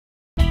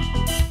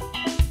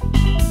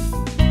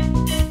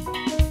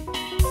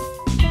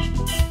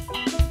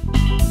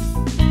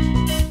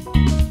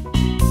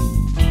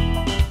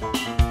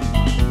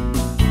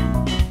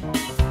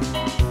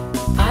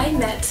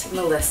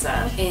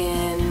Melyssa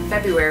in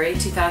February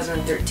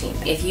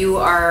 2013. If you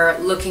are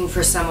looking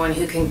for someone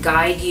who can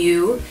guide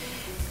you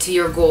to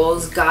your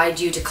goals, guide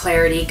you to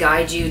clarity,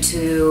 guide you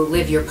to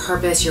live your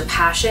purpose, your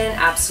passion,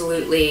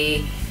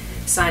 absolutely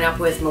sign up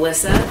with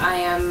Melyssa. I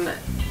am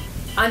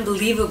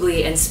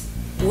unbelievably and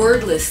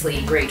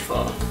wordlessly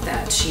grateful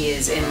that she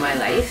is in my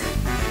life.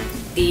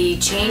 The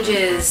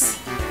changes,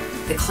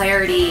 the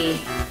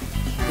clarity,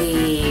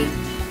 the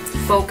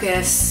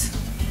focus,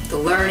 the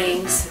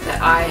learnings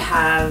that I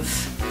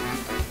have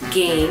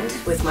gained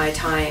with my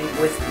time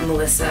with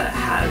Melyssa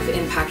have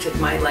impacted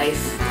my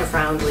life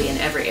profoundly in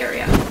every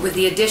area. With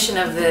the addition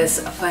of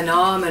this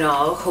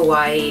phenomenal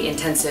Hawaii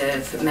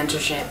intensive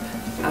mentorship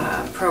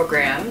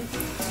program,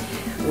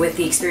 with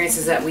the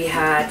experiences that we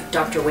had,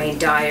 Dr.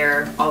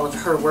 Dyer, all of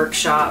her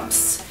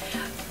workshops,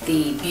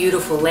 the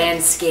beautiful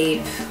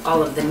landscape,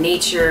 all of the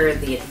nature,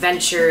 the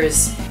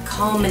adventures,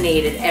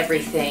 culminated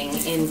everything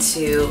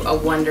into a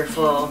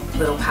wonderful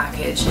little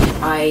package.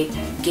 I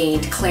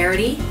gained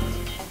clarity.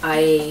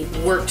 I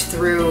worked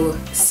through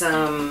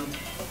some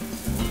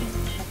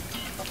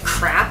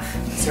crap,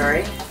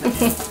 sorry,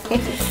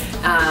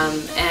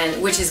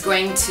 and which is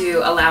going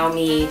to allow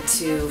me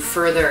to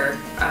further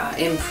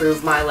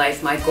improve my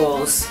life, my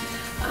goals,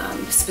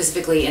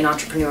 specifically in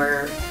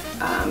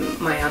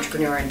my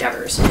entrepreneur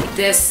endeavors.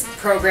 This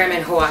program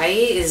in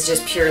Hawaii is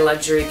just pure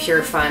luxury,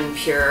 pure fun,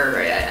 pure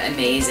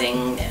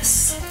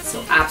amazingness.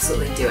 So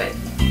absolutely do it.